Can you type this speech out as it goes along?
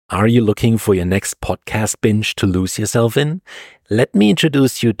Are you looking for your next podcast binge to lose yourself in? Let me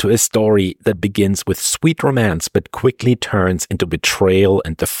introduce you to a story that begins with sweet romance but quickly turns into betrayal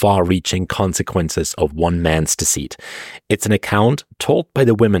and the far-reaching consequences of one man's deceit. It's an account told by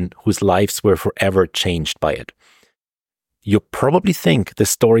the women whose lives were forever changed by it. You probably think The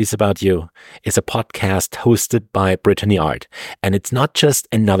Stories About You is a podcast hosted by Brittany Art. And it's not just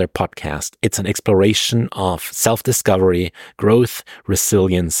another podcast. It's an exploration of self-discovery, growth,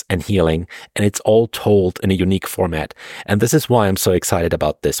 resilience, and healing. And it's all told in a unique format. And this is why I'm so excited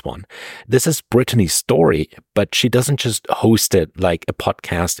about this one. This is Brittany's story, but she doesn't just host it like a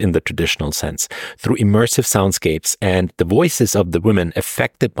podcast in the traditional sense. Through immersive soundscapes and the voices of the women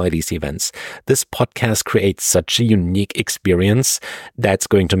affected by these events, this podcast creates such a unique experience that's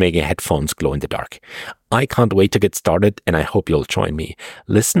going to make your headphones glow in the dark. I can't wait to get started, and I hope you'll join me.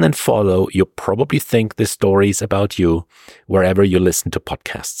 Listen and follow. You'll probably think this story is about you wherever you listen to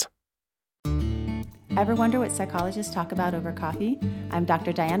podcasts. Ever wonder what psychologists talk about over coffee? I'm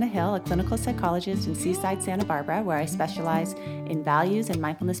Dr. Diana Hill, a clinical psychologist in Seaside, Santa Barbara, where I specialize in values and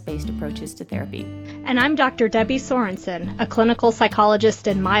mindfulness-based approaches to therapy. And I'm Dr. Debbie Sorensen, a clinical psychologist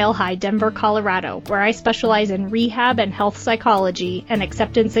in Mile High, Denver, Colorado, where I specialize in rehab and health psychology and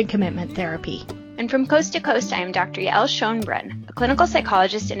acceptance and commitment therapy. And from coast to coast, I am Dr. Yael Schoenbrunn, a clinical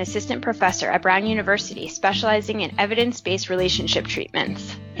psychologist and assistant professor at Brown University, specializing in evidence-based relationship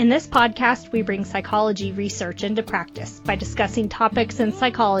treatments. In this podcast, we bring psychology research into practice by discussing topics in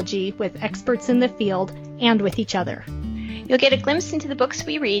psychology with experts in the field and with each other. You'll get a glimpse into the books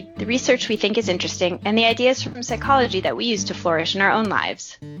we read, the research we think is interesting, and the ideas from psychology that we use to flourish in our own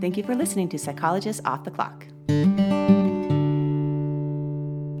lives. Thank you for listening to Psychologists Off the Clock.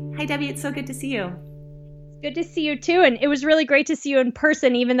 Hi, Debbie. It's so good to see you. Good to see you too. And it was really great to see you in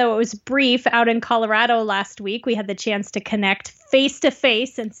person, even though it was brief out in Colorado last week. We had the chance to connect face to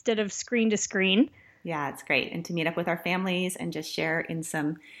face instead of screen to screen. Yeah, it's great. And to meet up with our families and just share in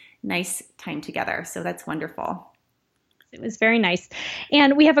some nice time together. So that's wonderful. It was very nice.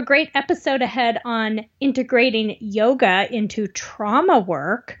 And we have a great episode ahead on integrating yoga into trauma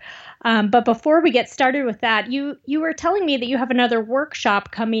work. But before we get started with that, you were telling me that you have another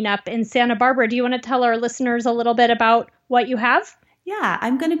workshop coming up in Santa Barbara. Do you want to tell our listeners a little bit about what you have? Yeah,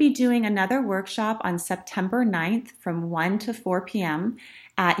 I'm going to be doing another workshop on September 9th from 1 to 4 p.m.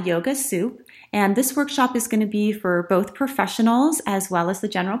 at Yoga Soup. And this workshop is going to be for both professionals as well as the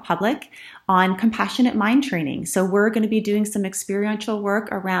general public on compassionate mind training. So we're going to be doing some experiential work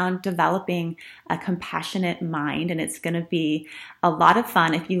around developing a compassionate mind, and it's going to be a lot of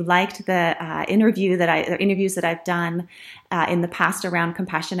fun. If you liked the interviews that I've done in the past around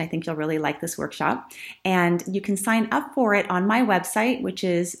compassion, I think you'll really like this workshop. And you can sign up for it on my website, which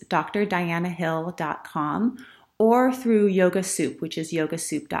is drdianahill.com. or through Yoga Soup, which is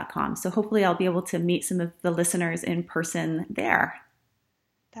yogasoup.com. So hopefully I'll be able to meet some of the listeners in person there.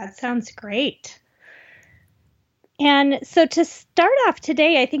 That sounds great. And so to start off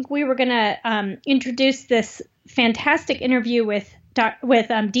today, I think we were going to introduce this fantastic interview with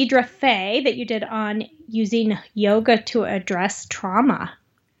Deidre Fay that you did on using yoga to address trauma.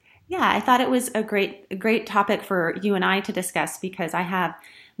 Yeah, I thought it was a great topic for you and I to discuss because I have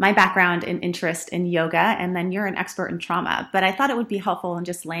my background and interest in yoga, and then you're an expert in trauma. But I thought it would be helpful in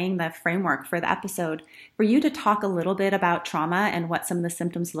just laying the framework for the episode for you to talk a little bit about trauma and what some of the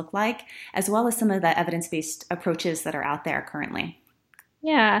symptoms look like, as well as some of the evidence-based approaches that are out there currently.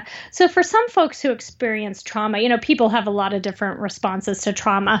 Yeah. So for some folks who experience trauma, people have a lot of different responses to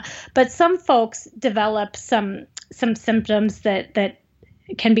trauma, but some folks develop some symptoms that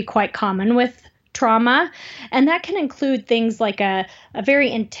can be quite common with trauma. And that can include things like a very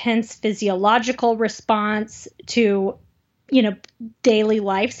intense physiological response to, daily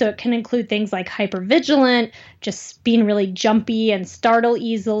life. So it can include things like hypervigilant, just being really jumpy and startle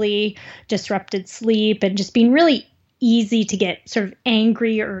easily, disrupted sleep, and just being really easy to get sort of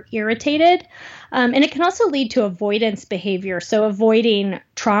angry or irritated. And it can also lead to avoidance behavior. So avoiding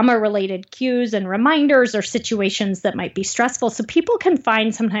trauma-related cues and reminders or situations that might be stressful. So people can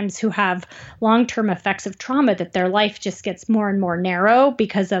find sometimes who have long-term effects of trauma that their life just gets more and more narrow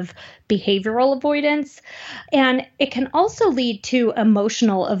because of behavioral avoidance. And it can also lead to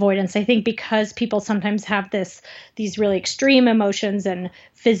emotional avoidance. I think because people sometimes have these really extreme emotions and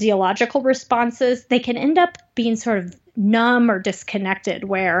physiological responses, they can end up being sort of numb or disconnected,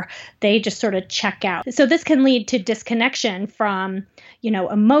 where they just sort of check out. So this can lead to disconnection from,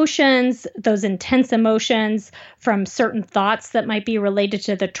 emotions, those intense emotions, from certain thoughts that might be related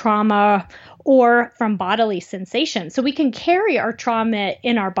to the trauma, or from bodily sensations. So we can carry our trauma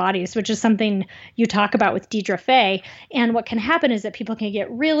in our bodies, which is something you talk about with Deirdre Fay. And what can happen is that people can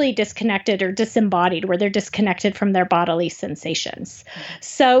get really disconnected or disembodied, where they're disconnected from their bodily sensations.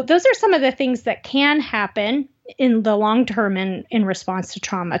 So those are some of the things that can happen in the long term in response to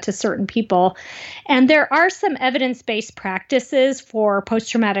trauma to certain people. And there are some evidence-based practices for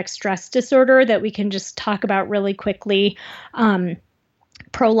post-traumatic stress disorder that we can just talk about really quickly.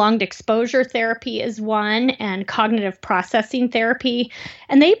 Prolonged exposure therapy is one, and cognitive processing therapy.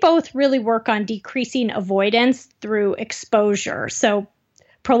 And they both really work on decreasing avoidance through exposure. So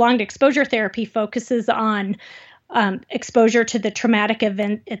prolonged exposure therapy focuses on exposure to the traumatic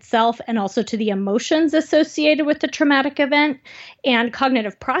event itself and also to the emotions associated with the traumatic event. And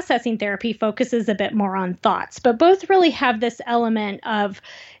cognitive processing therapy focuses a bit more on thoughts. But both really have this element of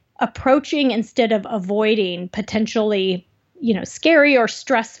approaching instead of avoiding potentially scary or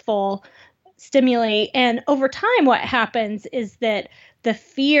stressful stimuli. And over time, what happens is that the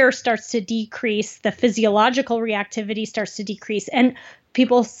fear starts to decrease, the physiological reactivity starts to decrease, and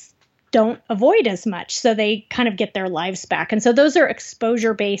people don't avoid as much. So they kind of get their lives back. And so those are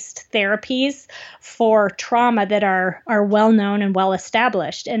exposure-based therapies for trauma that are well-known and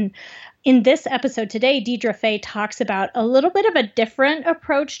well-established. And in this episode today, Deirdre Fay talks about a little bit of a different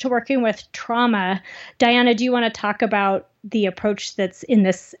approach to working with trauma. Diana, do you want to talk about the approach that's in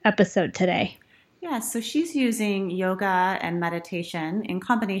this episode today? Yeah, so she's using yoga and meditation in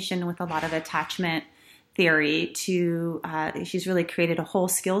combination with a lot of attachment theory to, she's really created a whole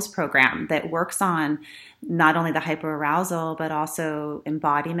skills program that works on not only the hyperarousal, but also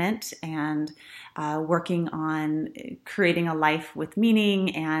embodiment and working on creating a life with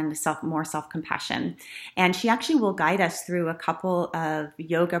meaning and more self-compassion. And she actually will guide us through a couple of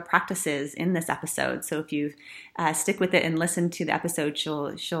yoga practices in this episode. So if you stick with it and listen to the episode,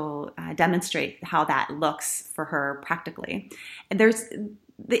 she'll demonstrate how that looks for her practically. And there's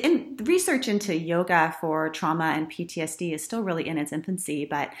the research into yoga for trauma and PTSD is still really in its infancy,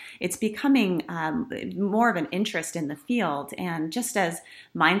 but it's becoming more of an interest in the field. And just as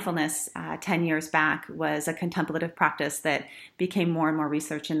mindfulness 10 years back was a contemplative practice that became more and more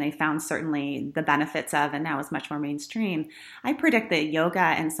research, and they found certainly the benefits of, and now is much more mainstream, I predict that yoga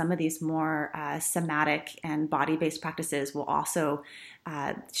and some of these more somatic and body-based practices will also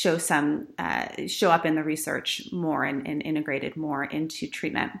show up in the research more and integrated more into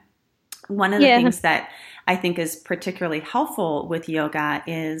treatment. One of the things that I think is particularly helpful with yoga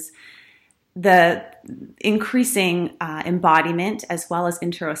is the increasing embodiment as well as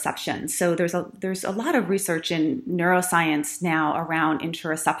interoception. So there's a lot of research in neuroscience now around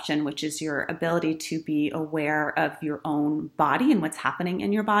interoception, which is your ability to be aware of your own body and what's happening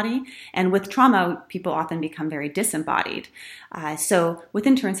in your body. And with trauma, people often become very disembodied. So with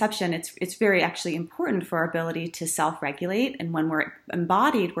interoception, it's very actually important for our ability to self-regulate. And when we're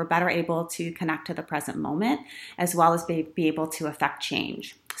embodied, we're better able to connect to the present moment as well as be able to affect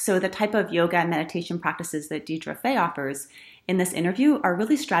change. So the type of yoga and meditation practices that Deirdre Fay offers in this interview are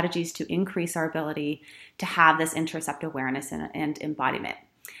really strategies to increase our ability to have this interoceptive awareness and embodiment.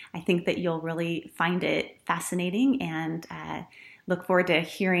 I think that you'll really find it fascinating and look forward to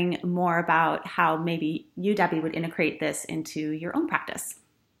hearing more about how maybe you, Debbie, would integrate this into your own practice.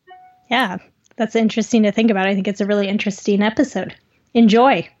 Yeah, that's interesting to think about. I think it's a really interesting episode.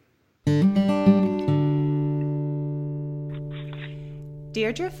 Enjoy.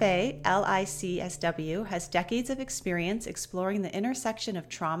 Deirdre Fay, LICSW, has decades of experience exploring the intersection of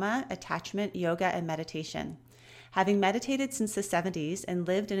trauma, attachment, yoga, and meditation. Having meditated since the 70s and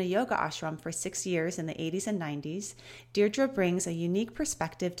lived in a yoga ashram for 6 years in the 80s and 90s, Deirdre brings a unique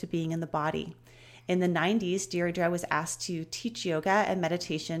perspective to being in the body. In the 90s, Deirdre was asked to teach yoga and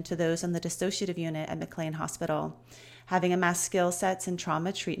meditation to those on the dissociative unit at McLean Hospital. Having amassed skill sets in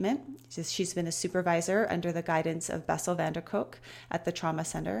trauma treatment, she's been a supervisor under the guidance of Bessel van der Kolk at the Trauma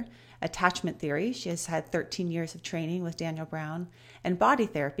Center, attachment theory, she has had 13 years of training with Daniel Brown, and body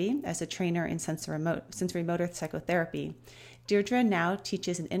therapy as a trainer in sensory motor psychotherapy. Deirdre now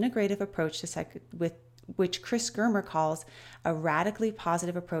teaches an integrative approach to with which Chris Germer calls a radically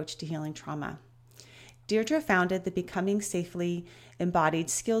positive approach to healing trauma. Deirdre founded the Becoming Safely Embodied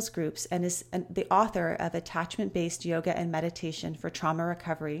Skills Groups and is the author of Attachment-Based Yoga and Meditation for Trauma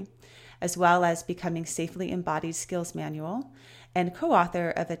Recovery, as well as Becoming Safely Embodied Skills Manual, and co-author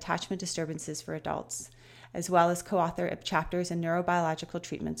of Attachment Disturbances for Adults, as well as co-author of chapters in neurobiological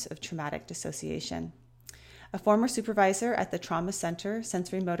treatments of traumatic dissociation. a former supervisor at the Trauma Center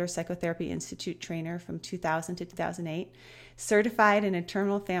Sensory Motor Psychotherapy Institute trainer from 2000 to 2008, certified in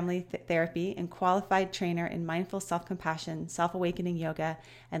internal family therapy and qualified trainer in mindful self-compassion, self-awakening yoga,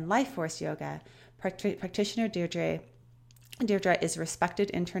 and life force yoga, practitioner Deirdre is a respected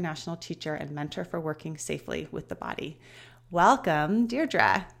international teacher and mentor for working safely with the body. Welcome,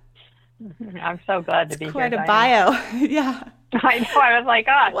 Deirdre. I'm so glad to be here. Quite a bio. Yeah. I know. I was like,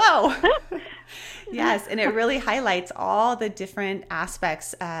 oh. Whoa. Yes. And it really highlights all the different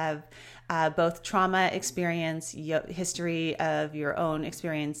aspects of both trauma experience, history of your own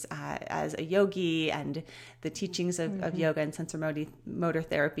experience as a yogi, and the teachings of yoga and sensory motor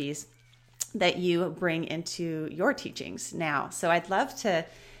therapies that you bring into your teachings now. So I'd love to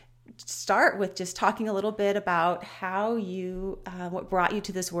start with just talking a little bit about how you, what brought you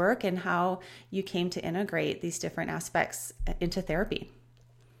to this work and how you came to integrate these different aspects into therapy.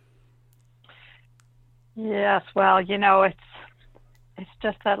 Yes, well, it's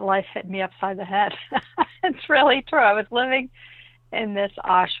just that life hit me upside the head. It's really true. I was living in this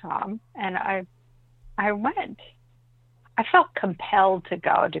ashram, and I went. I felt compelled to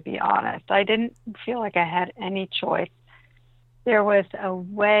go, to be honest. I didn't feel like I had any choice. There was a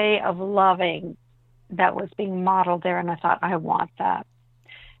way of loving that was being modeled there, and I thought, I want that.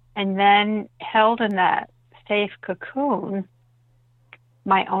 And then held in that safe cocoon,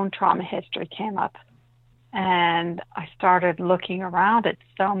 my own trauma history came up. And I started looking around at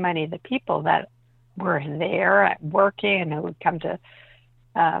so many of the people that were there working and who would come to,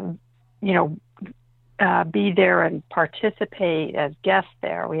 be there and participate as guests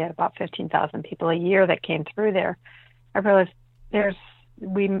there. We had about 15,000 people a year that came through there. I realized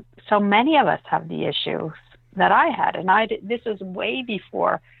so many of us have the issues that I had, and this was way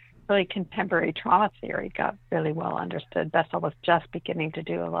before really contemporary trauma theory got really well understood. Bessel was just beginning to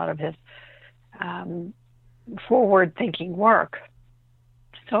do a lot of his forward-thinking work.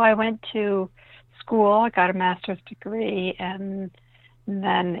 So I went to school. I got a master's degree, and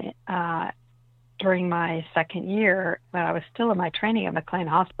then during my second year, when I was still in my training at McLean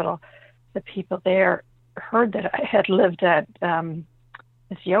Hospital, the people there heard that I had lived at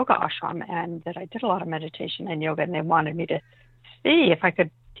this yoga ashram and that I did a lot of meditation and yoga, and they wanted me to see if I could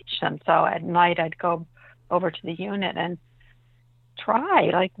teach them. So at night I'd go over to the unit and try,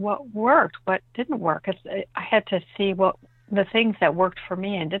 like, what worked, what didn't work. 'Cause I had to see what the things that worked for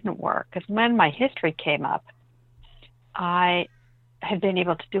me and didn't work. Because when my history came up, I had been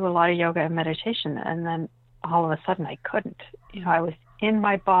able to do a lot of yoga and meditation, and then all of a sudden I couldn't. I was in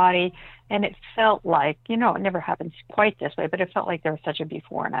my body, and it felt like, it never happens quite this way, but it felt like there was such a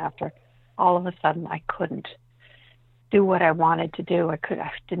before and after. All of a sudden I couldn't do what I wanted to do. I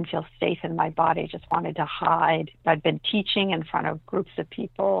didn't feel safe in my body. I just wanted to hide. I'd been teaching in front of groups of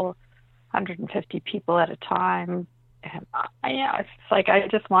people, 150 people at a time. And it's like I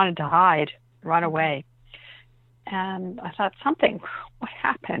just wanted to hide, run away. And I thought, what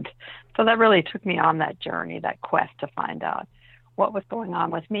happened? So that really took me on that journey, that quest to find out what was going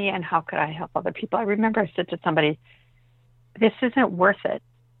on with me and how could I help other people. I remember I said to somebody, this isn't worth it.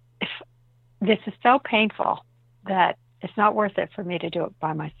 If this is so painful that it's not worth it for me to do it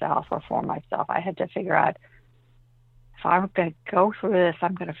by myself or for myself. I had to figure out, if I'm going to go through this,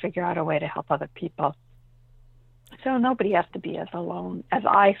 I'm going to figure out a way to help other people. So nobody has to be as alone as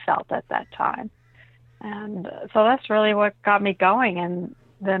I felt at that time. And so that's really what got me going. And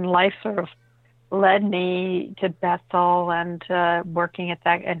then life sort of led me to Bessel and working at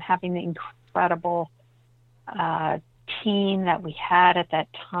that and having the incredible team that we had at that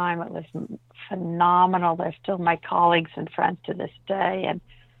time. It was phenomenal. They're still my colleagues and friends to this day. And,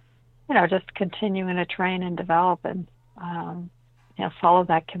 just continuing to train and develop and, follow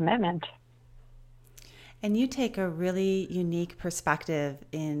that commitment. And you take a really unique perspective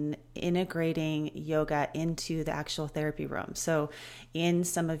in integrating yoga into the actual therapy room. So in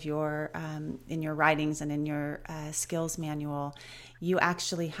some of your, in your writings and in your skills manual, you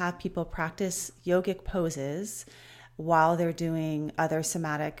actually have people practice yogic poses while they're doing other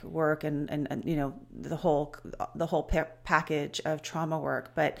somatic work and the whole package of trauma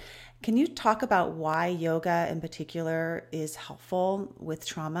work. But can you talk about why yoga in particular is helpful with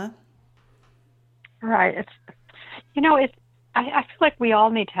trauma? Right. I feel like we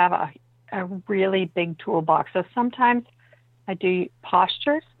all need to have a really big toolbox. So sometimes I do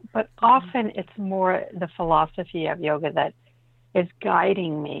postures, but often it's more the philosophy of yoga that is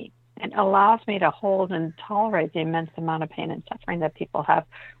guiding me and allows me to hold and tolerate the immense amount of pain and suffering that people have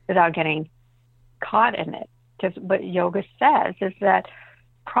without getting caught in it. Because what yoga says is that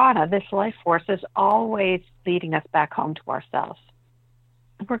prana, this life force, is always leading us back home to ourselves.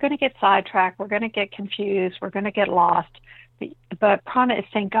 we're going to get sidetracked, we're going to get confused, we're going to get lost. But prana is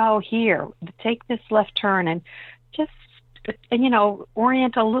saying, go here, take this left turn and just,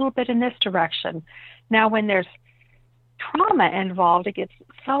 orient a little bit in this direction. Now, when there's trauma involved, it gets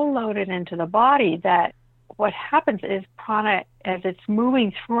so loaded into the body that what happens is prana, as it's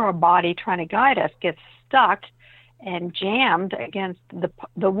moving through our body trying to guide us, gets stuck and jammed against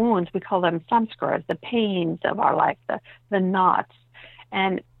the wounds. We call them samskaras, the pains of our life, the knots.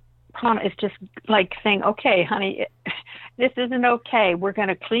 And prana is just like saying, okay, honey, this isn't okay. We're going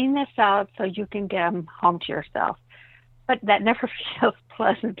to clean this out so you can get home to yourself. But that never feels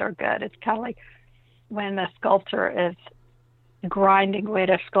pleasant or good. It's kind of like when a sculptor is grinding away at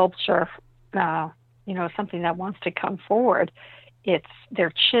a sculpture, something that wants to come forward.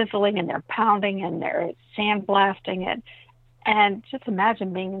 They're chiseling and they're pounding and they're sandblasting it. And just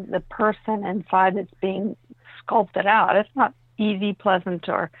imagine being the person inside that's being sculpted out. It's not easy, pleasant,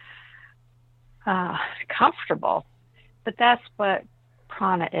 or comfortable. But that's what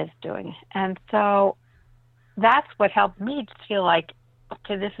prana is doing. And so that's what helped me to feel like,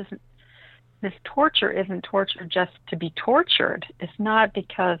 okay, this torture isn't torture just to be tortured. It's not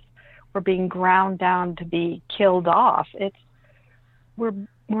because we're being ground down to be killed off. It's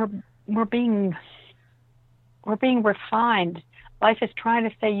we're being refined. Life is trying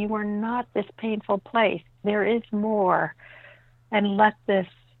to say you are not this painful place. There is more, and let this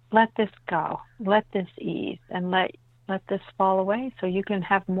go. Let this ease, and let this fall away, so you can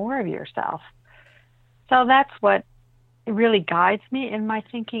have more of yourself. So that's what really guides me in my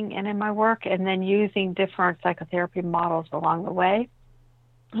thinking and in my work, and then using different psychotherapy models along the way.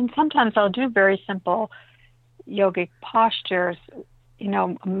 And sometimes I'll do very simple yogic postures.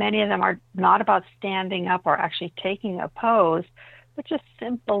 Many of them are not about standing up or actually taking a pose, but just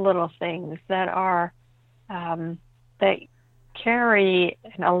simple little things that are that carry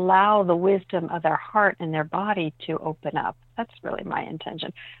and allow the wisdom of their heart and their body to open up. That's really my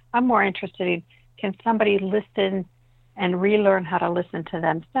intention. I'm more interested in, can somebody listen and relearn how to listen to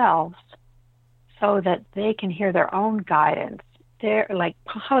themselves so that they can hear their own guidance? They're like,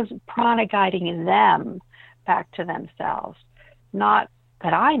 how's prana guiding them back to themselves? Not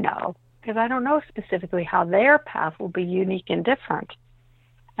that I know, because I don't know specifically how their path will be unique and different.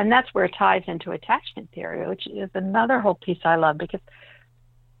 And that's where it ties into attachment theory, which is another whole piece I love, because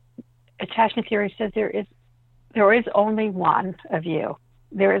attachment theory says there is only one of you.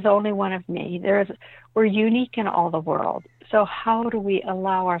 There is only one of me. We're unique in all the world. So how do we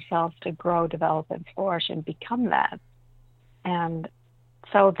allow ourselves to grow, develop, and flourish and become that? And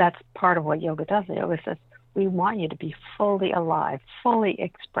so that's part of what yoga does. Yoga says, we want you to be fully alive, fully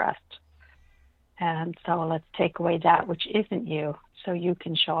expressed. And so let's take away that which isn't you so you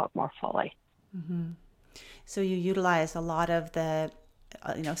can show up more fully. Mm-hmm. So you utilize a lot of the,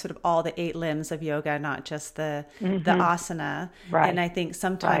 sort of all the 8 limbs of yoga, not just the asana. Right. And I think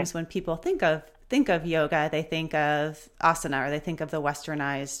sometimes when people think of yoga, they think of asana, or they think of the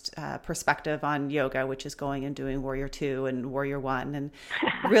westernized perspective on yoga, which is going and doing Warrior 2 and Warrior 1. And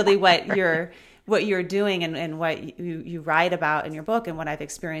really what you're doing and what you write about in your book, and what I've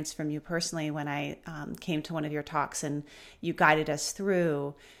experienced from you personally when I came to one of your talks and you guided us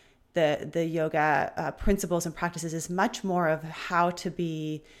through the yoga principles and practices, is much more of how to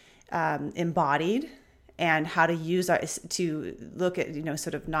be embodied, and how to use to look at,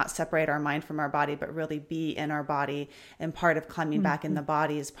 sort of not separate our mind from our body, but really be in our body. And part of climbing back in the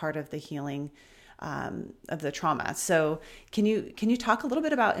body is part of the healing of the trauma. So can you talk a little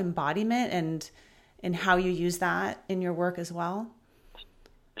bit about embodiment and how you use that in your work as well?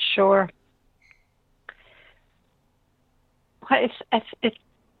 Sure. Well,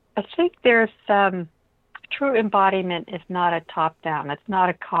 I think there's true embodiment is not a top-down. It's not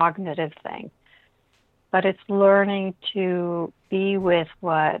a cognitive thing, but it's learning to be with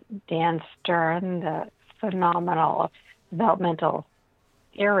what Dan Stern, the phenomenal developmental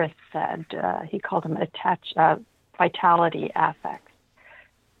theorist, said. He called them vitality affects.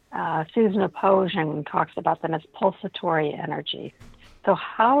 Susan Opogen talks about them as pulsatory energy. So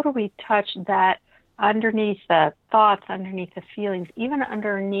how do we touch that underneath the thoughts, underneath the feelings, even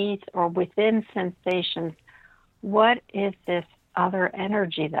underneath or within sensations? What is this other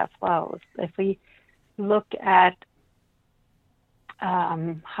energy that flows? If we look at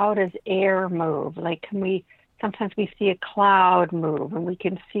how does air move? Like, sometimes we see a cloud move and we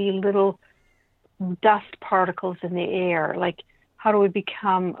can see little dust particles in the air. Like, how do we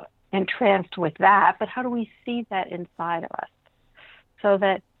become entranced with that? But how do we see that inside of us so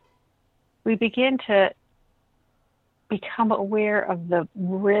that we begin to become aware of the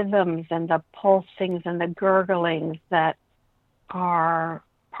rhythms and the pulsings and the gurglings that are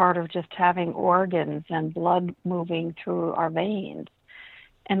part of just having organs and blood moving through our veins.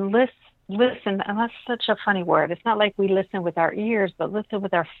 And listen, and that's such a funny word. It's not like we listen with our ears, but listen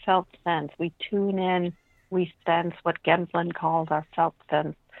with our felt sense. We tune in, we sense what Genslin calls our felt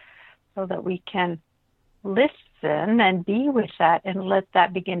sense, so that we can listen and be with that and let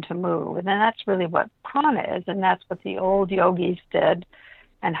that begin to move. And then that's really what prana is, and that's what the old yogis did,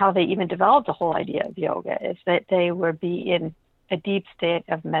 and how they even developed the whole idea of yoga, is that they would be in a deep state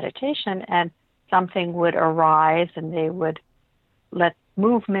of meditation and something would arise and they would let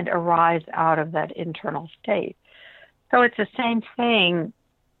movement arise out of that internal state. So it's the same thing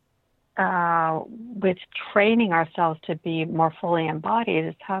with training ourselves to be more fully embodied.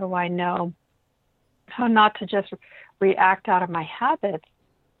 Is how do I know how not to just react out of my habits,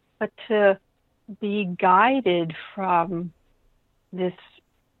 but to be guided from this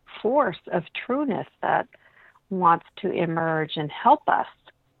force of trueness that wants to emerge and help us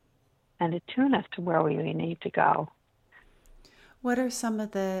and attune us to where we need to go. What are some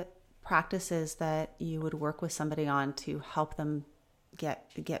of the practices that you would work with somebody on to help them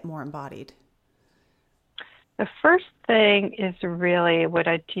get more embodied? The first thing is really what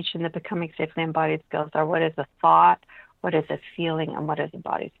I teach in the Becoming Safely Embodied skills are what is a thought, what is a feeling, and what is a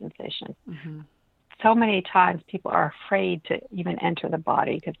body sensation. Mm-hmm. So many times people are afraid to even enter the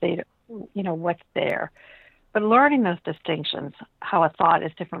body because they, what's there. But learning those distinctions, how a thought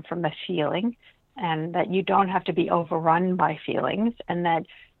is different from a feeling, and that you don't have to be overrun by feelings, and that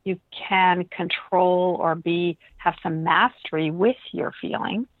you can control or have some mastery with your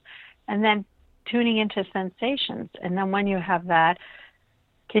feelings, and then tuning into sensations. And then when you have that,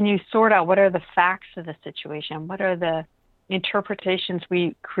 can you sort out what are the facts of the situation? What are the interpretations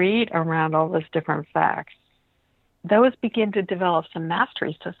we create around all those different facts? Those begin to develop some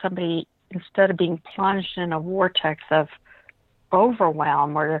mastery. So somebody, instead of being plunged in a vortex of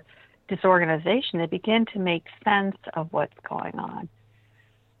overwhelm or disorganization, they begin to make sense of what's going on.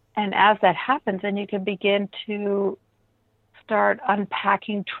 And as that happens, then you can begin to start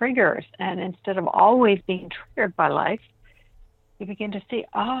unpacking triggers. And instead of always being triggered by life, you begin to see,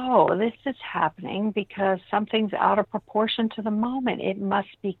 oh, this is happening because something's out of proportion to the moment. It must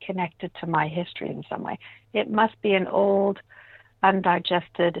be connected to my history in some way. It must be an old,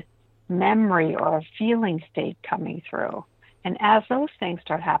 undigested memory or a feeling state coming through. And as those things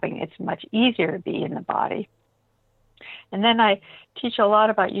start happening, it's much easier to be in the body. And then I teach a lot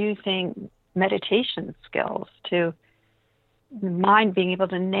about using meditation skills to mind being able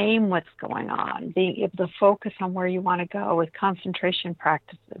to name what's going on, being able to focus on where you want to go with concentration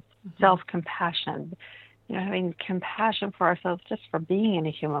practices, mm-hmm. self-compassion, having compassion for ourselves just for being in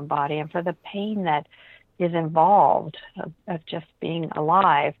a human body and for the pain that is involved of just being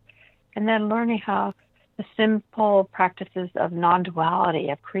alive. And then learning how the simple practices of non-duality,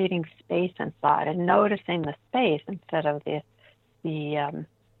 of creating space inside and noticing the space instead of the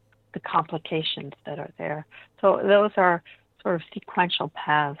complications that are there. So those are sort of sequential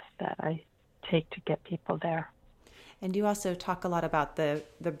paths that I take to get people there. And you also talk a lot about the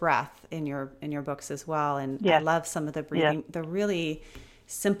breath in your books as well. And yes. I love some of the breathing, the really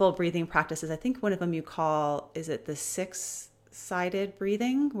simple breathing practices. I think one of them you call, is it the six-sided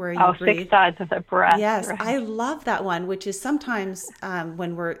breathing, where you breathe? 6 sides of the breath. Yes, right. I love that one, which is sometimes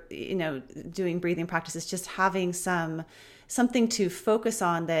when we're doing breathing practices, just having something to focus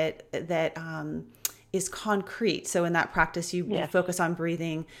on that is concrete. So in that practice, you focus on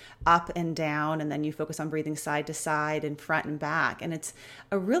breathing up and down, and then you focus on breathing side to side and front and back. And it's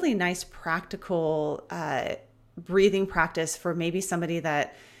a really nice practical breathing practice for maybe somebody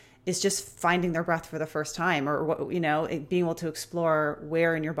that is just finding their breath for the first time, or being able to explore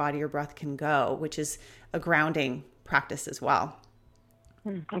where in your body your breath can go, which is a grounding practice as well.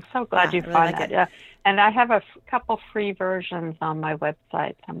 I'm so glad you found that. Yeah. And I have a couple free versions on my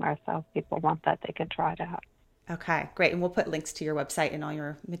website somewhere, so if people want that, they can try it out. Okay, great. And we'll put links to your website and all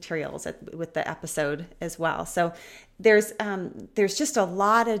your materials with the episode as well. So there's just a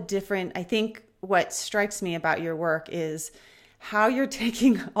lot of different, I think what strikes me about your work is how you're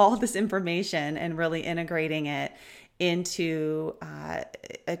taking all this information and really integrating it into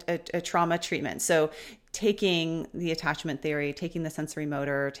a trauma treatment. So taking the attachment theory, taking the sensory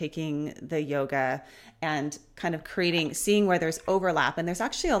motor, taking the yoga, and kind of seeing where there's overlap. And there's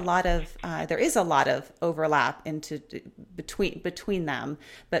actually there is a lot of overlap between them,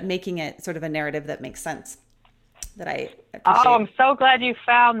 but making it sort of a narrative that makes sense, that I appreciate. Oh, I'm so glad you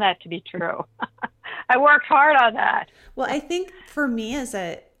found that to be true. I worked hard on that. Well, I think for me as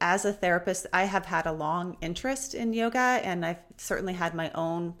a therapist, I have had a long interest in yoga, and I've certainly had my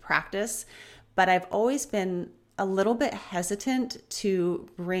own practice, but I've always been a little bit hesitant to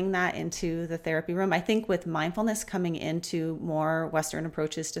bring that into the therapy room. I think with mindfulness coming into more Western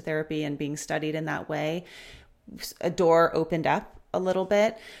approaches to therapy and being studied in that way, a door opened up a little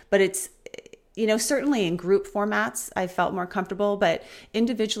bit. But it's, certainly in group formats, I felt more comfortable, but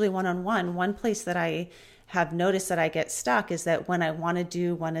individually, one-on-one, one place that I have noticed that I get stuck is that when I want to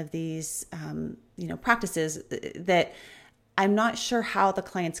do one of these, practices, that I'm not sure how the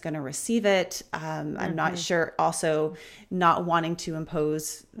client's going to receive it. I'm not sure, also not wanting to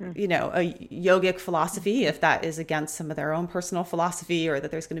impose, a yogic philosophy if that is against some of their own personal philosophy, or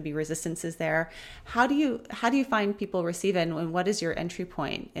that there's going to be resistances there. How do you find people receive it, and what is your entry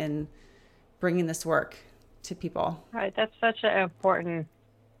point in bringing this work to people? Right. That's such an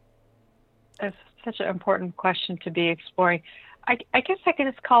important question to be exploring. I guess I could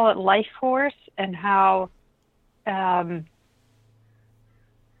just call it life force, and how, to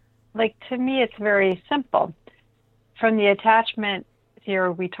me, it's very simple. From the attachment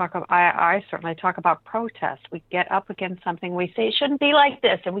theory, we talk about, I certainly talk about protest. We get up against something, we say it shouldn't be like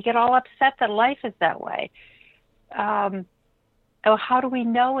this, and we get all upset that life is that way. How do we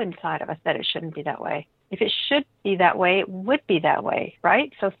know inside of us that it shouldn't be that way? If it should be that way, it would be that way,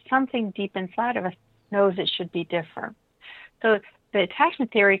 right? So something deep inside of us knows it should be different. So the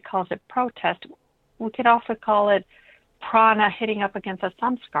attachment theory calls it protest. We could also call it prana hitting up against a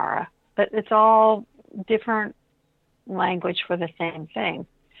samskara, but it's all different language for the same thing.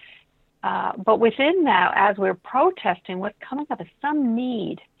 But within that, as we're protesting, what's coming up is some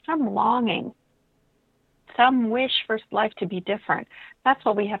need, some longing, some wish for life to be different. That's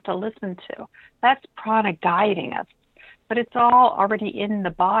what we have to listen to. That's prana guiding us. But it's all already in the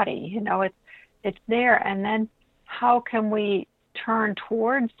body. It's there. And then how can we turn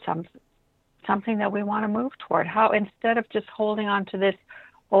towards something that we want to move toward? How, instead of just holding on to this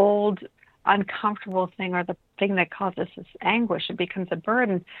old uncomfortable thing, or the thing that causes us anguish, it becomes a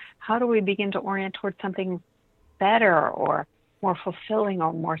burden. How do we begin to orient towards something better, or more fulfilling,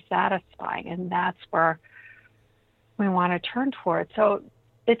 or more satisfying? And that's where we want to turn toward. So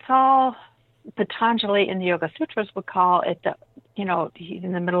it's all, Patanjali in the Yoga Sutras would call it,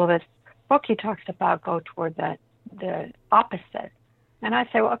 in the middle of his book, he talks about go toward the opposite. And I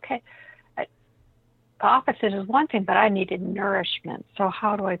say, well, okay, the opposite is one thing, but I needed nourishment. So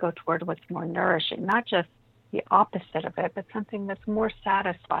how do I go toward what's more nourishing? Not just the opposite of it, but something that's more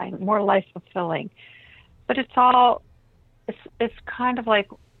satisfying, more life-fulfilling. But it's kind of like,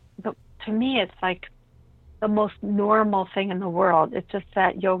 to me, it's like the most normal thing in the world. It's just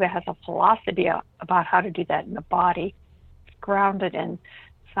that yoga has a philosophy about how to do that in the body. It's grounded in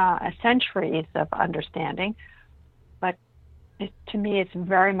centuries of understanding. But to me, it's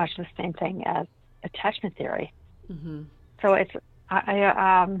very much the same thing as attachment theory. Mm-hmm. So it's,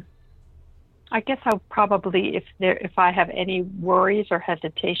 I guess I'll probably, if I have any worries or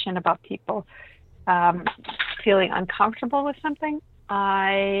hesitation about people feeling uncomfortable with something,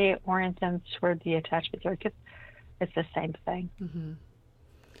 I orient them toward the attachment theory, because it's the same thing. Mm-hmm.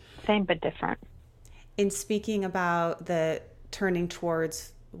 Same but different. In speaking about the turning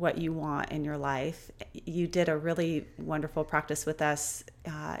towards what you want in your life, you did a really wonderful practice with us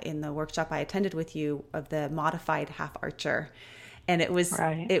in the workshop I attended with you of the modified half archer. And it was,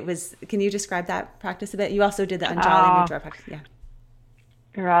 can you describe that practice a bit? You also did the Anjali Mudra practice. Yeah.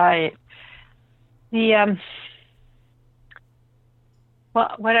 Right.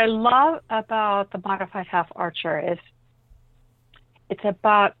 Well, what I love about the modified half archer is it's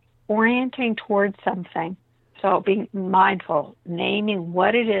about orienting towards something. So being mindful, naming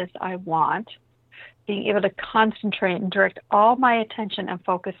what it is I want, being able to concentrate and direct all my attention and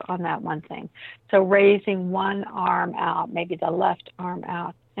focus on that one thing. So raising one arm out, maybe the left arm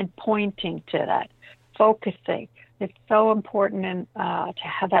out, and pointing to that, focusing. It's so important to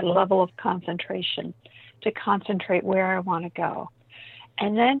have that level of concentration, to concentrate where I want to go.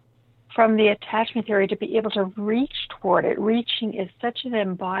 And then from the attachment theory, to be able to reach toward it. Reaching is such an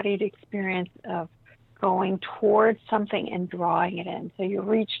embodied experience of going towards something and drawing it in. So you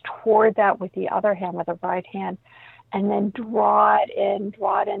reach toward that with the other hand, with the right hand, and then draw it in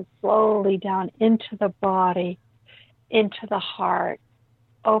slowly down into the body, into the heart,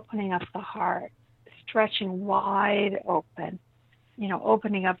 opening up the heart, stretching wide open,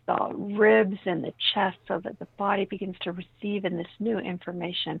 opening up the ribs and the chest so that the body begins to receive in this new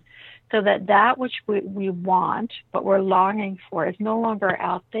information, so that which we want, but we're longing for, is no longer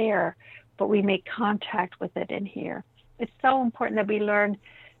out there, but we make contact with it in here. It's so important that we learn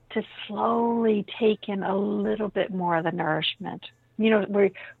to slowly take in a little bit more of the nourishment. We're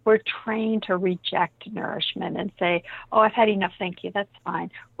trained to reject nourishment and say, oh, I've had enough, thank you, that's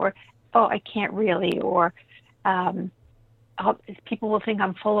fine. Or, oh, I can't really. Or people will think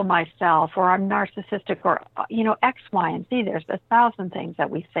I'm full of myself, or I'm narcissistic, or, X, Y, and Z. There's 1,000 things that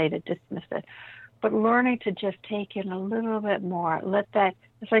we say to dismiss it. But learning to just take in a little bit more,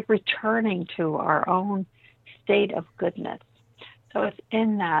 it's like returning to our own state of goodness. So it's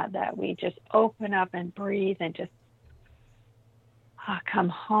in that we just open up and breathe and just come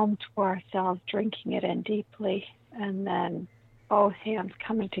home to ourselves, drinking it in deeply, and then both hands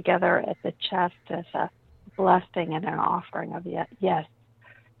coming together at the chest as a blessing and an offering of yes.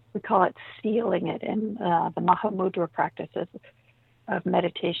 We call it sealing it in the Mahamudra practices of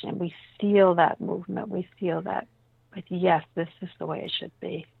meditation. We seal that movement. We seal that with, yes, this is the way it should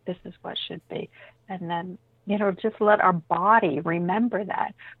be. This is what should be. And then, just let our body remember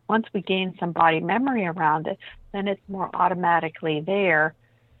that. Once we gain some body memory around it, then it's more automatically there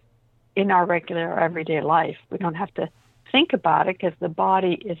in our regular everyday life. We don't have to think about it because the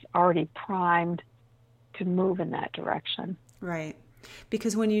body is already primed to move in that direction. Right.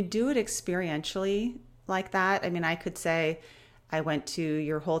 Because when you do it experientially like that, I could say I went to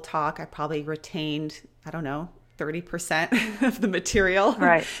your whole talk. I probably retained, 30% of the material,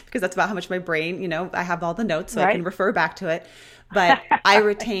 right? Because that's about how much my brain, I have all the notes, so I can refer back to it. But I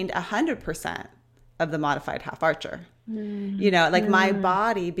retained 100% of the modified half archer. My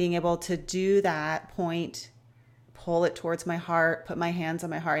body being able to do that point, pull it towards my heart, put my hands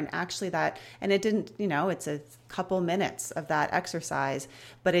on my heart, and actually and it didn't, it's a couple minutes of that exercise,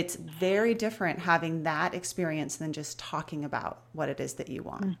 but it's very different having that experience than just talking about what it is that you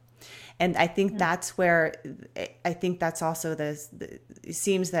want. And I think that's where, that's also it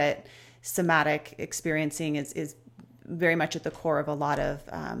seems that somatic experiencing is very much at the core of a lot of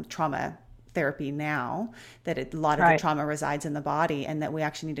trauma therapy now, that a lot of the trauma resides in the body, and that we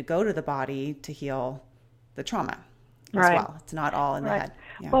actually need to go to the body to heal the trauma as well. It's not all in the head.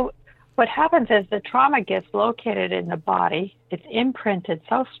 Yeah. Well, what happens is the trauma gets located in the body. It's imprinted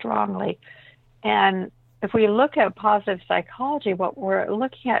so strongly. And if we look at positive psychology, what we're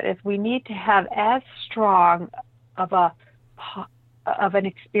looking at is we need to have as strong of an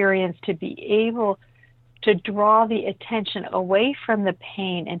experience to be able to draw the attention away from the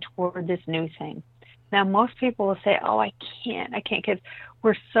pain and toward this new thing. Now, most people will say, oh, I can't, because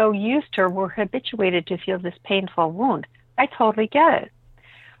we're so used to, we're habituated to feel this painful wound. I totally get it.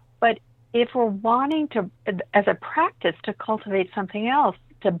 But if we're wanting to, as a practice, to cultivate something else,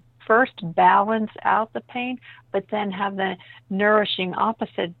 to first balance out the pain, but then have the nourishing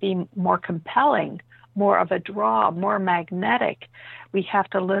opposite be more compelling, more of a draw, more magnetic, we have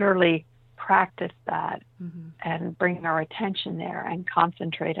to literally practice that and bring our attention there and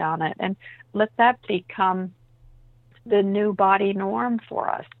concentrate on it and let that become the new body norm for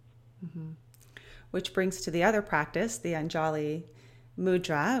us. Which brings to the other practice, the Anjali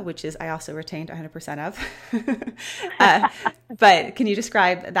Mudra, which is I also retained 100% of. But can you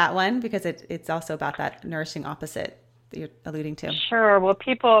describe that one? Because it's also about that nourishing opposite that you're alluding to. Sure. Well,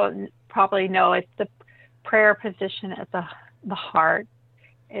 people probably know it's the prayer position at the heart.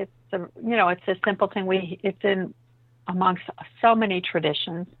 It's a simple thing. It's in amongst so many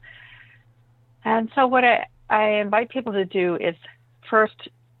traditions. And so what I invite people to do is first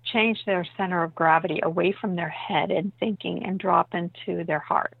change their center of gravity away from their head and thinking and drop into their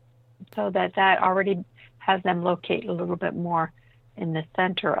heart, so that already has them locate a little bit more in the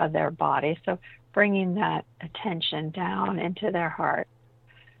center of their body. So bringing that attention down into their heart,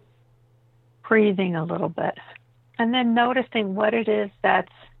 breathing a little bit, and then noticing what it is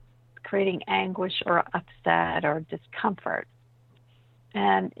that's creating anguish or upset or discomfort.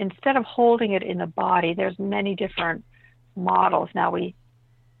 And instead of holding it in the body, there's many different models. Now we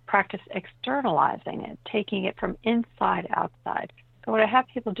practice externalizing it, taking it from inside outside. So what I have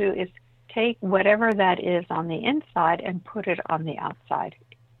people do is take whatever that is on the inside and put it on the outside,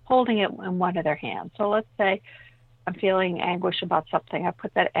 holding it in one of their hands. So let's say I'm feeling anguish about something. I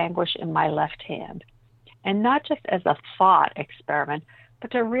put that anguish in my left hand. And not just as a thought experiment,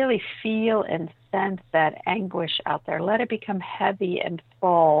 but to really feel and sense that anguish out there. Let it become heavy and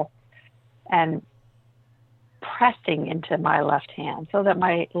full and pressing into my left hand, so that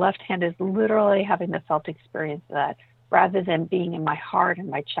my left hand is literally having the felt experience of that, rather than being in my heart and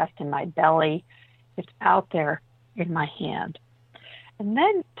my chest and my belly. It's out there in my hand. And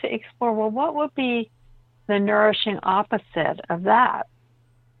then to explore, well, what would be the nourishing opposite of that?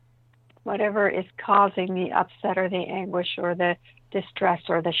 Whatever is causing the upset or the anguish or the distress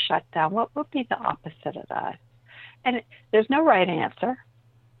or the shutdown, what would be the opposite of that? And there's no right answer.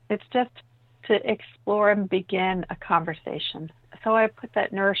 It's just to explore and begin a conversation. So I put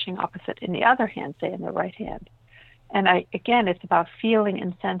that nourishing opposite in the other hand, say in the right hand. And again, it's about feeling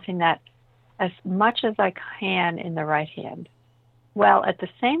and sensing that as much as I can in the right hand, while at the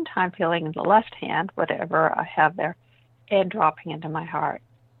same time feeling in the left hand, whatever I have there, and dropping into my heart.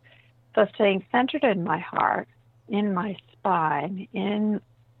 So staying centered in my heart, in my spine, in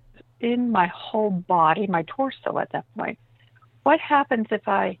my whole body, my torso at that point. What happens if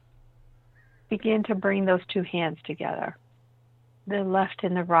I begin to bring those two hands together, the left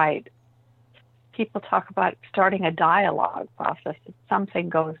and the right? People talk about starting a dialogue process. Something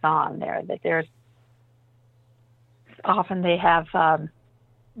goes on there, that there's often they have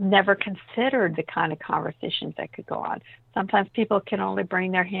never considered the kind of conversations that could go on. Sometimes people can only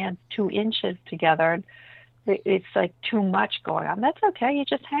bring their hands 2 inches together, and it's like too much going on. That's okay. You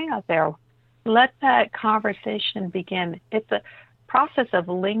just hang out there. Let that conversation begin. It's a process of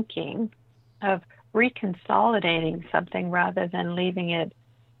linking, of reconsolidating something rather than leaving it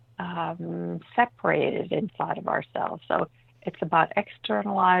separated inside of ourselves. So it's about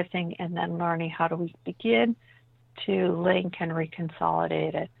externalizing and then learning how do we begin to link and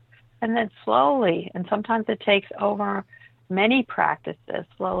reconsolidate it. And then slowly, and sometimes it takes over many practices,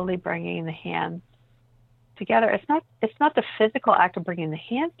 slowly bringing the hands together. It's not the physical act of bringing the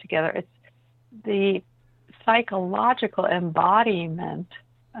hands together. It's the psychological embodiment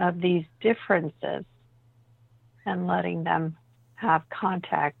of these differences and letting them have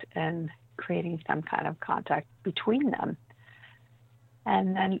contact and creating some kind of contact between them.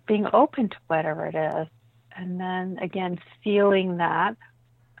 And then being open to whatever it is. And then again, feeling that,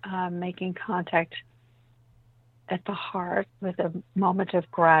 making contact at the heart with a moment of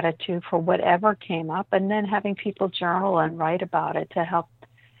gratitude for whatever came up, and then having people journal and write about it to help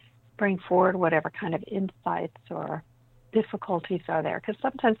bring forward whatever kind of insights or difficulties are there. Because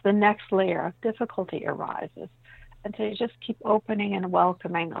sometimes the next layer of difficulty arises. And so you just keep opening and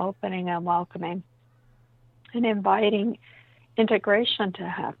welcoming, and inviting integration to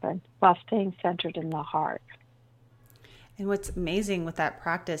happen while staying centered in the heart. And what's amazing with that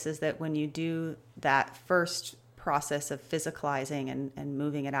practice is that when you do that first process of physicalizing and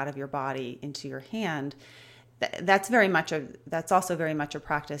moving it out of your body into your hand, that's also very much a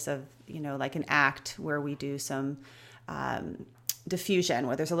practice of, like an act where we do some diffusion,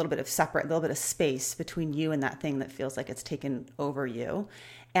 where there's a little bit of space between you and that thing that feels like it's taken over you.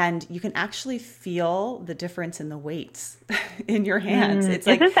 And you can actually feel the difference in the weights in your hands. It's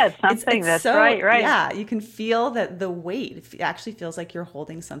like, isn't that something? it's that's so, right. Yeah, you can feel that the weight, it actually feels like you're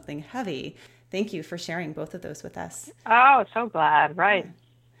holding something heavy. Thank you for sharing both of those with us. Oh, so glad. Right.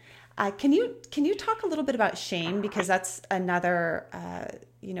 Can you talk a little bit about shame? Because that's another,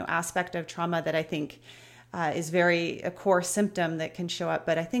 aspect of trauma that I think is a core symptom that can show up,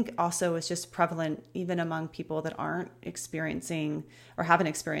 but I think also is just prevalent even among people that aren't experiencing or haven't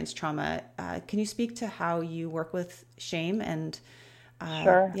experienced trauma. Can you speak to how you work with shame and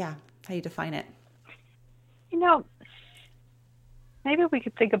Sure. how you define it? Maybe we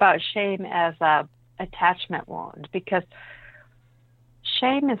could think about shame as a attachment wound, because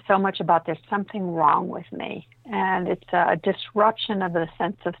shame is so much about there's something wrong with me, and it's a disruption of the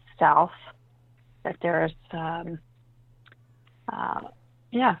sense of self, that there's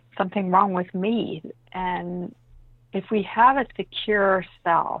something wrong with me. And if we have a secure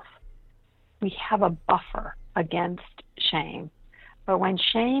self, we have a buffer against shame. But when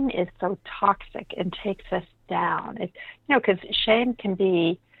shame is so toxic and takes us down, because shame can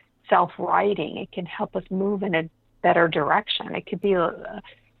be self-righting. It can help us move in a better direction. It could be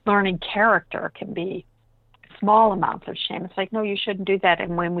learning character. It can be small amounts of shame. It's like, no, you shouldn't do that.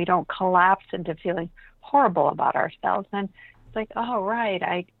 And when we don't collapse into feeling horrible about ourselves, then it's like, oh, right,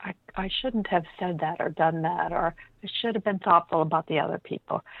 I shouldn't have said that or done that, or I should have been thoughtful about the other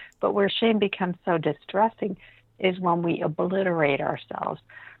people. But where shame becomes so distressing is when we obliterate ourselves,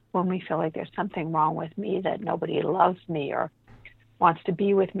 when we feel like there's something wrong with me, that nobody loves me or wants to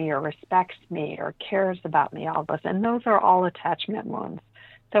be with me or respects me or cares about me, all of us. And those are all attachment wounds.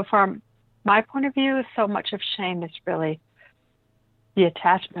 So from my point of view, so much of shame is really the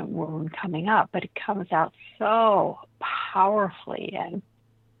attachment wound coming up, but it comes out so powerfully and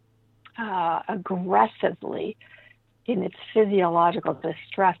aggressively in its physiological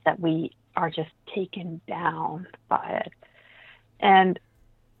distress that we are just taken down by it. And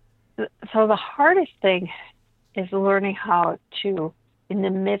so the hardest thing is learning how to, in the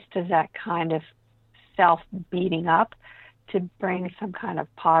midst of that kind of self-beating up, to bring some kind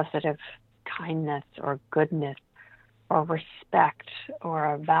of positive kindness or goodness or respect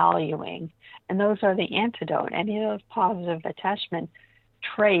or a valuing. And those are the antidote. Any of those positive attachment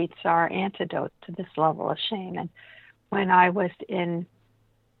traits are antidote to this level of shame. And when I was in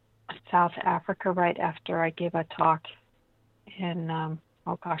South Africa right after I gave a talk in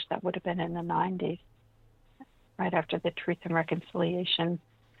oh gosh, that would have been in the 90s, right after the Truth and Reconciliation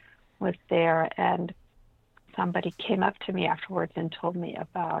was there. And somebody came up to me afterwards and told me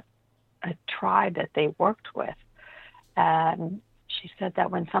about a tribe that they worked with. And she said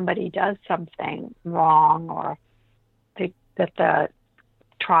that when somebody does something wrong or that the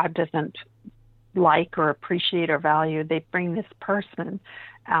tribe doesn't like or appreciate or value, they bring this person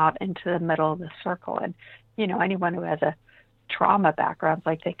out into the middle of the circle. And, anyone who has a trauma background is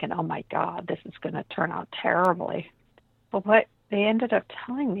like thinking, oh my God, this is going to turn out terribly. But what they ended up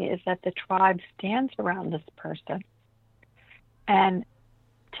telling me is that the tribe stands around this person and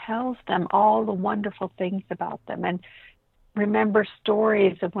tells them all the wonderful things about them and remember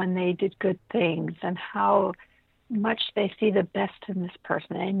stories of when they did good things and how much they see the best in this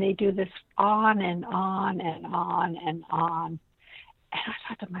person. And they do this on and on and on and on. And I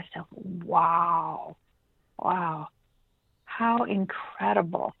thought to myself, wow, how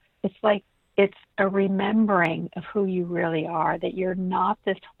incredible. It's like it's a remembering of who you really are, that you're not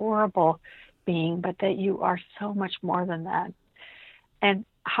this horrible being, but that you are so much more than that. And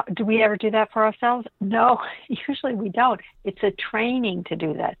do we ever do that for ourselves? No, usually we don't. It's a training to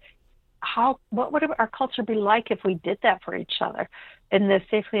do that. What would our culture be like if we did that for each other in the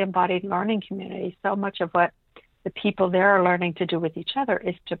Safely Embodied Learning community? So much of what the people there are learning to do with each other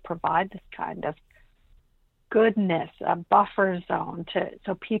is to provide this kind of goodness, a buffer zone,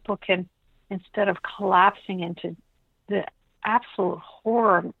 so people can, instead of collapsing into the absolute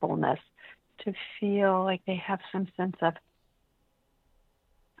horribleness, to feel like they have some sense of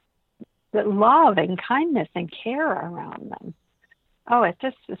the love and kindness and care around them. Oh, it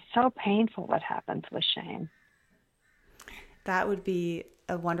just is so painful what happens with shame. That would be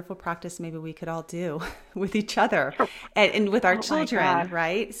a wonderful practice maybe we could all do with each other and with our children,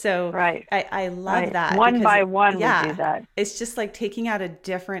 right? So right. I love that. One by one we do that. It's just like taking out a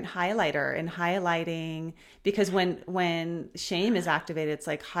different highlighter and highlighting, because when shame is activated, it's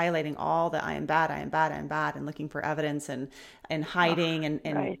like highlighting all the I am bad, and looking for evidence and hiding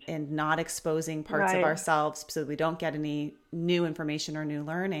and not exposing parts of ourselves so we don't get any new information or new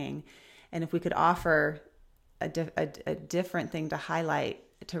learning. And if we could offer a different thing to highlight,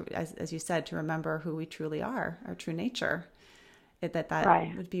 as you said, to remember who we truly are, our true nature,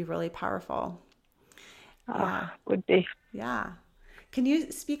 that would be really powerful. Would be. Yeah. Can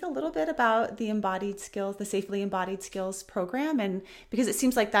you speak a little bit about the Embodied Skills, the Safely Embodied Skills program? And because it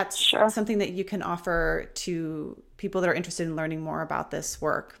seems like that's something that you can offer to people that are interested in learning more about this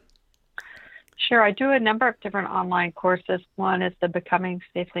work. Sure. I do a number of different online courses. One is the Becoming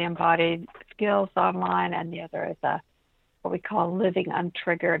Safely Embodied Skills online, and the other is what we call Living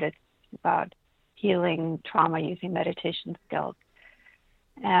Untriggered. It's about healing trauma using meditation skills.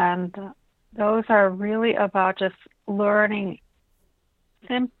 And those are really about just learning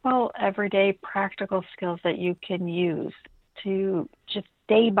simple, everyday, practical skills that you can use to just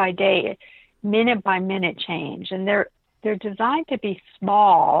day by day, minute by minute change. And they're designed to be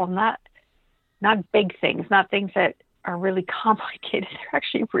small, not big things, not things that are really complicated. They're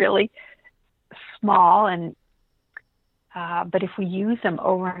actually really small, and but if we use them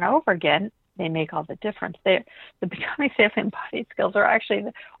over and over again, they make all the difference. The Becoming Safely Embodied Skills are actually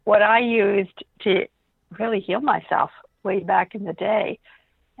what I used to really heal myself way back in the day.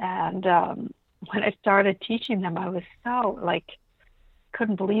 And when I started teaching them, I was so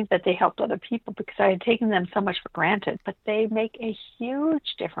couldn't believe that they helped other people, because I had taken them so much for granted. But they make a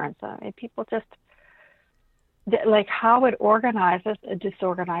huge difference. I mean, people just how it organizes a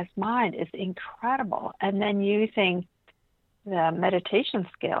disorganized mind is incredible. And then using the meditation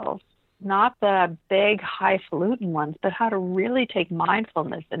skills, not the big highfalutin ones, but how to really take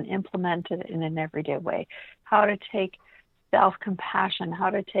mindfulness and implement it in an everyday way, how to take self-compassion, how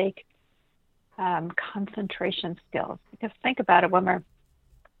to take concentration skills. Because think about it, when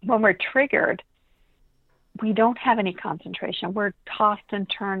we're triggered, we don't have any concentration. We're tossed and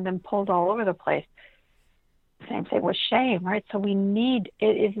turned and pulled all over the place. Same thing with shame, right? So it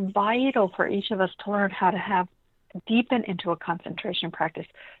is vital for each of us to learn how to deepen into a concentration practice.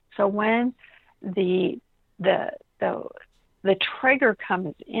 So when the trigger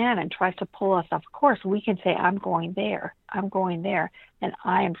comes in and tries to pull us off course, we can say, I'm going there, and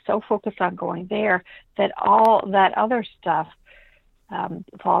I am so focused on going there that all that other stuff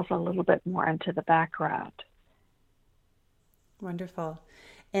falls a little bit more into the background. Wonderful.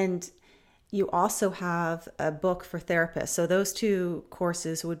 And you also have a book for therapists. So those two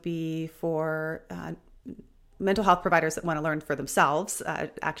courses would be for mental health providers that want to learn for themselves,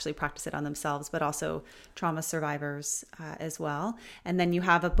 actually practice it on themselves, but also trauma survivors as well. And then you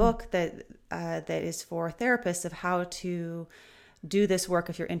have a book that is for therapists of how to do this work,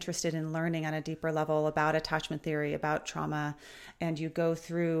 if you're interested in learning on a deeper level about attachment theory, about trauma, and you go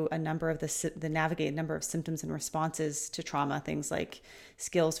through a number of navigate a number of symptoms and responses to trauma, things like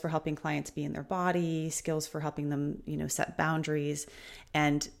skills for helping clients be in their body, skills for helping them, set boundaries,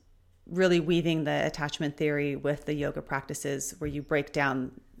 and really weaving the attachment theory with the yoga practices where you break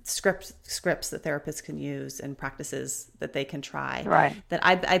down scripts that therapists can use and practices that they can try. Right. That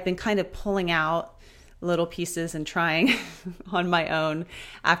I've been kind of pulling out little pieces and trying on my own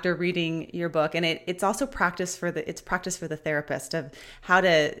after reading your book. And it's also practice for the therapist of how to,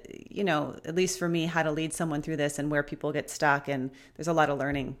 at least for me, how to lead someone through this and where people get stuck. And there's a lot of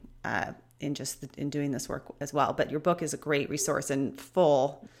learning in doing this work as well. But your book is a great resource and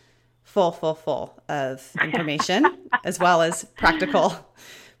full of information as well as practical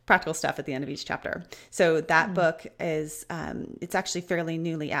stuff at the end of each chapter. So that book is, it's actually fairly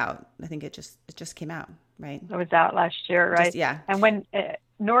newly out. I think it just came out, right? It was out last year, right? Yeah. And when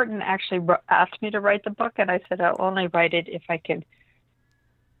Norton actually asked me to write the book, and I said, I'll only write it if I could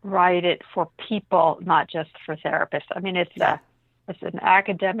write it for people, not just for therapists. I mean, it's an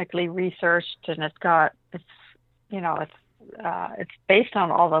academically researched, and it's based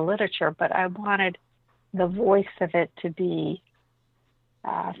on all the literature, but I wanted the voice of it to be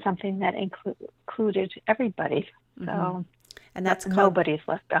something that included everybody. So, and that's called, nobody's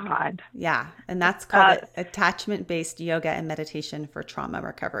left behind. Yeah. And that's called attachment-based yoga and meditation for trauma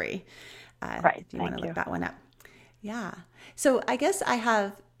recovery. Right. If you want to look that one up. Yeah. So I guess I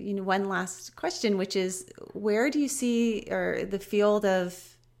have, one last question, which is, where do you see the field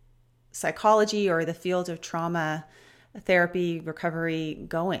of psychology or the field of trauma therapy recovery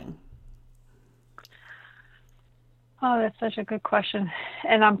going? Oh, that's such a good question.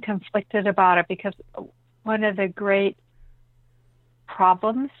 And I'm conflicted about it because one of the great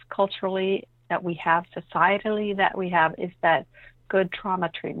problems culturally that we have, societally that we have, is that good trauma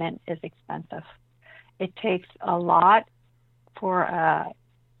treatment is expensive. It takes a lot for a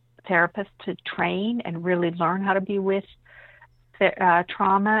therapist to train and really learn how to be with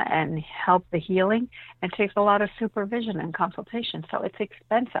trauma and help the healing. It takes a lot of supervision and consultation. So it's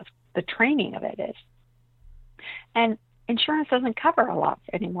expensive. The training of it is. And insurance doesn't cover a lot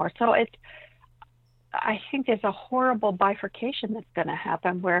anymore. So I think there's a horrible bifurcation that's going to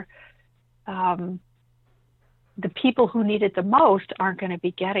happen where the people who need it the most aren't going to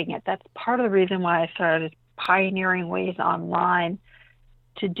be getting it. That's part of the reason why I started pioneering ways online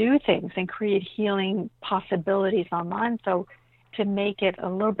to do things and create healing possibilities online. So to make it a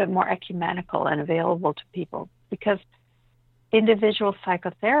little bit more ecumenical and available to people, because individual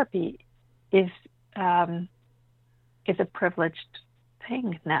psychotherapy is a privileged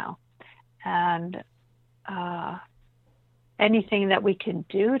thing now. And anything that we can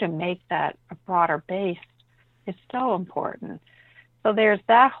do to make that a broader base is so important. So there's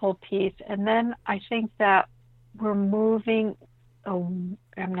that whole piece. And then I think that we're moving, I'm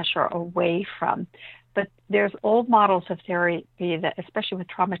not sure away from, but there's old models of therapy that, especially with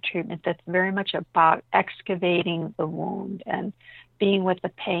trauma treatment, that's very much about excavating the wound and being with the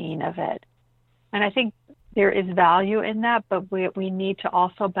pain of it. And I think there is value in that, but we need to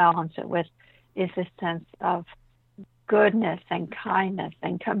also balance it with is a sense of goodness and kindness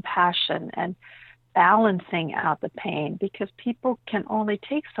and compassion and balancing out the pain, because people can only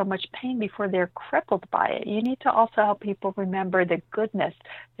take so much pain before they're crippled by it. You need to also help people remember the goodness,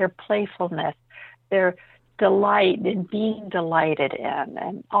 their playfulness, their delight in being delighted in,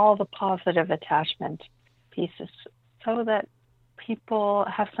 and all the positive attachment pieces, so that people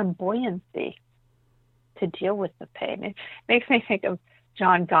have some buoyancy to deal with the pain. It makes me think of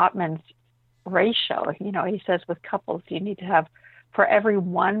John Gottman's ratio. He says with couples, you need to have, for every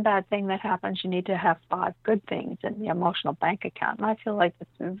one bad thing that happens, you need to have 5 good things in the emotional bank account. And I feel like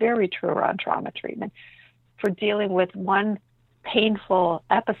it's very true around trauma treatment. For dealing with one painful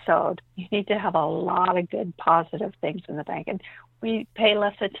episode, you need to have a lot of good, positive things in the bank. And we pay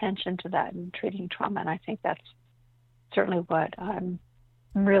less attention to that in treating trauma. And I think that's certainly what I'm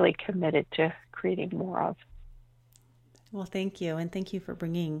really committed to creating more of. Well, thank you. And thank you for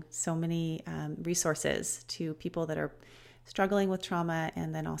bringing so many resources to people that are struggling with trauma,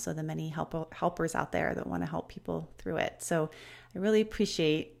 and then also the many helpers out there that want to help people through it. So I really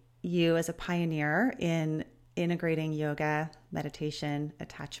appreciate you as a pioneer in integrating yoga, meditation,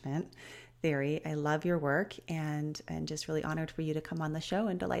 attachment theory. I love your work, and just really honored for you to come on the show,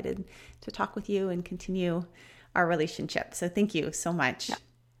 and delighted to talk with you and continue our relationship. So thank you so much. Yeah.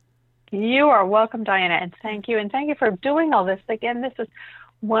 You are welcome, Diana, and thank you. And thank you for doing all this. Again, this is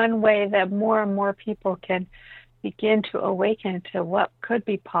one way that more and more people can begin to awaken to what could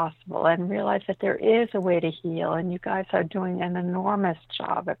be possible and realize that there is a way to heal. And you guys are doing an enormous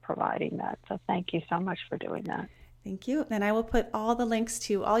job at providing that. So thank you so much for doing that. Thank you. And I will put all the links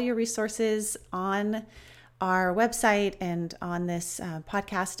to all your resources on our website and on this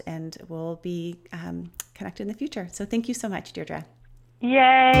podcast, and we'll be connected in the future. So thank you so much, Deirdre. Yay.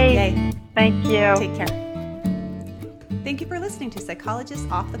 Yay. Thank you. Take care. Thank you for listening to Psychologists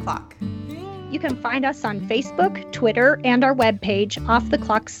Off the Clock. You can find us on Facebook, Twitter, and our webpage,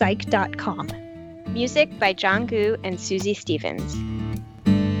 offtheclockpsych.com. Music by John Gu and Susie Stevens.